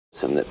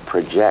That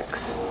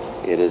projects.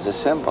 It is a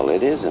symbol.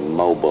 It is a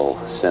mobile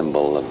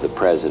symbol of the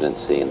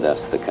presidency and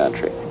thus the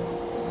country.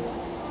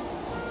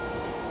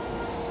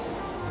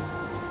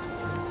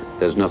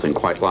 There's nothing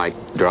quite like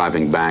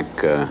driving back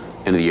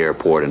into the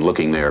airport and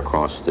looking there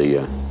across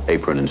the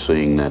apron and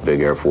seeing that big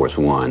Air Force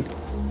One.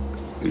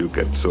 You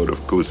get sort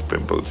of goose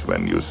pimples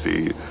when you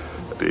see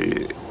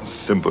the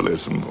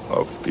symbolism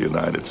of the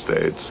United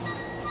States.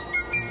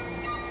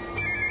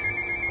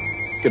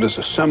 It is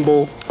a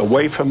symbol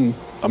away from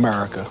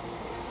America,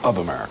 of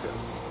America,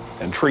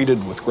 and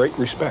treated with great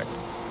respect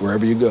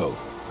wherever you go.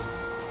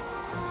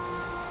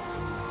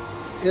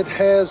 It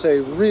has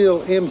a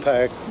real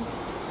impact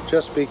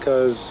just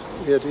because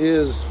it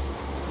is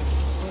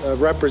a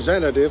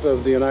representative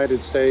of the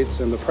United States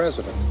and the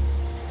President.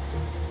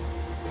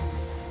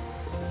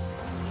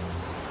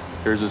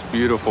 There's this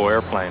beautiful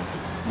airplane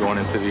going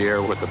into the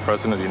air with the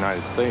President of the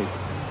United States,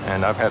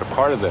 and I've had a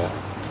part of that.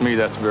 To me,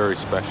 that's very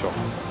special.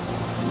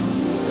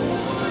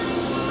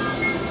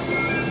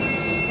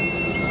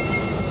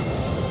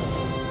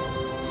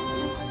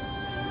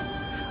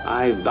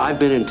 I've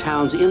been in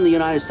towns in the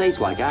United States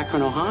like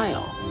Akron,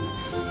 Ohio,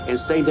 and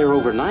stayed there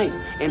overnight,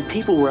 and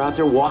people were out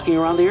there walking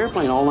around the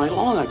airplane all night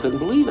long. I couldn't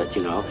believe it,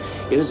 you know.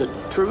 It is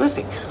a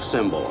terrific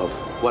symbol of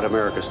what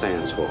America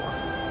stands for.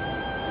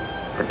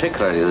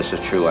 Particularly, this is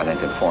true, I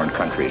think, in foreign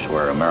countries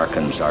where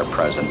Americans are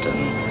present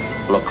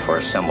and look for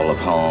a symbol of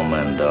home,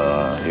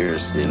 and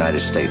here's the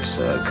United States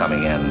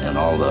coming in and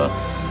all the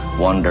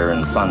wonder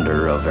and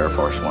thunder of Air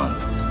Force One.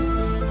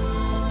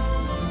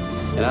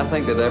 And I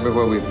think that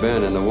everywhere we've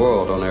been in the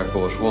world on Air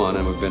Force One,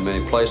 and we've been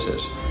many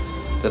places,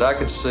 that I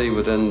could see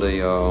within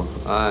the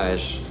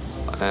eyes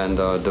and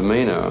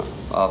demeanor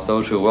of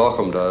those who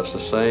welcomed us the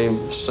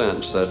same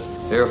sense that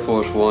Air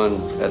Force One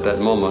at that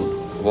moment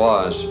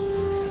was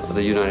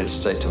the United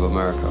States of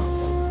America.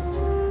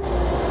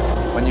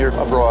 When you're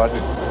abroad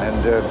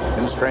and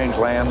in strange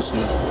lands and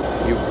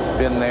you've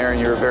been there and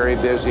you're very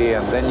busy,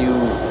 and then you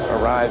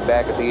arrive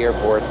back at the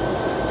airport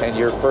and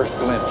your first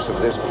glimpse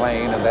of this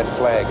plane and that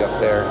flag up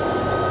there,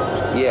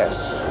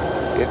 yes,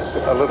 it's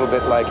a little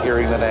bit like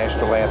hearing the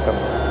national anthem,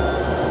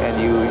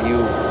 and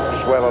you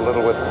swell a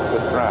little with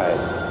pride.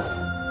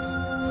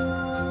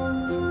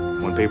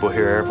 When people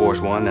hear Air Force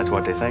One, that's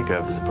what they think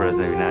of as the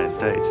President of the United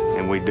States,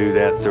 and we do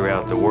that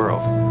throughout the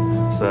world.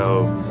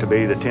 So to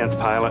be the 10th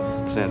pilot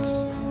since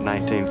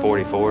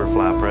 1944 to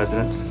fly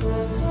presidents,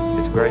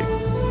 it's great.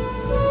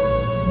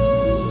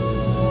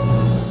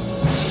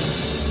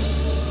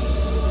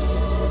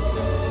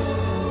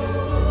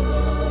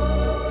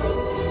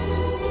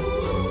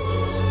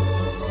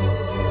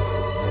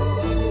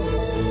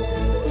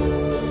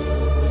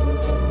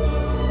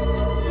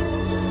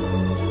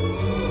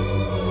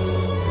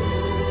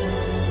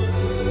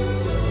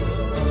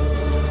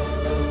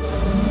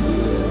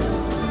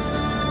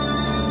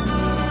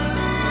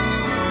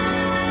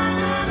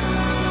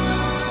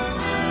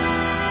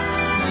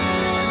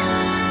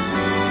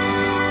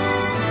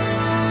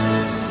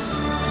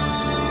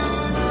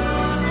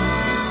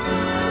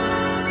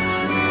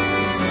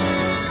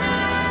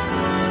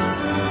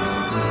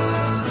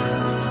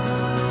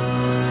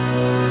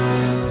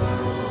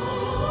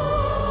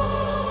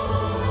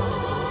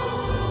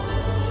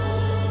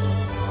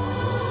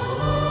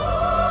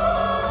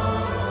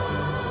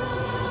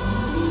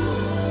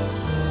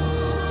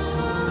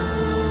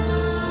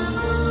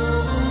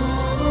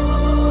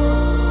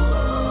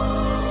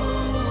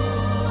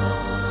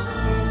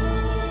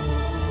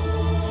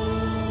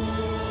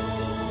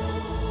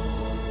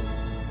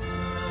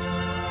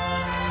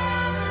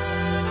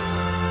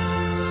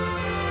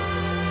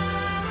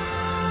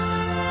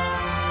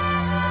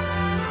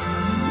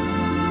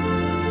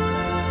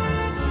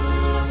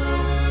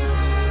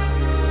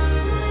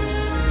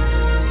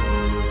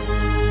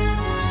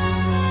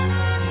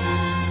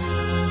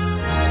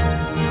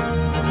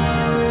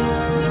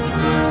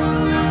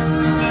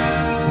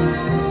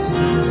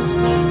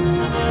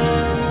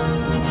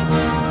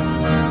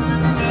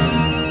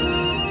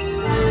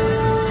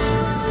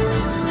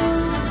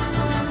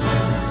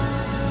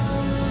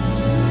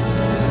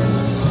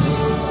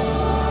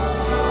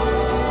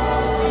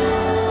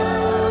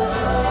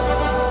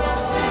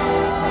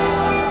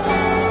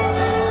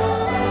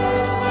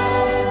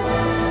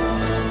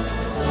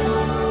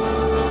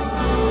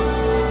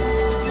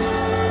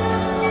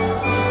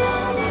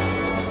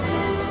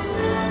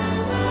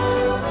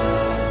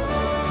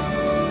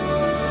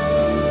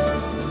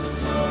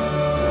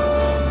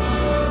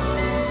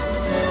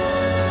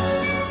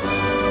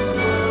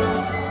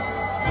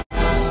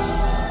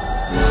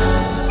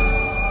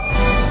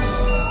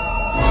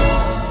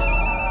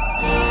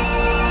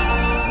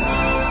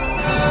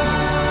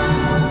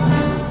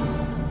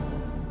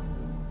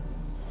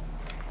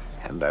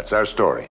 And that's our story.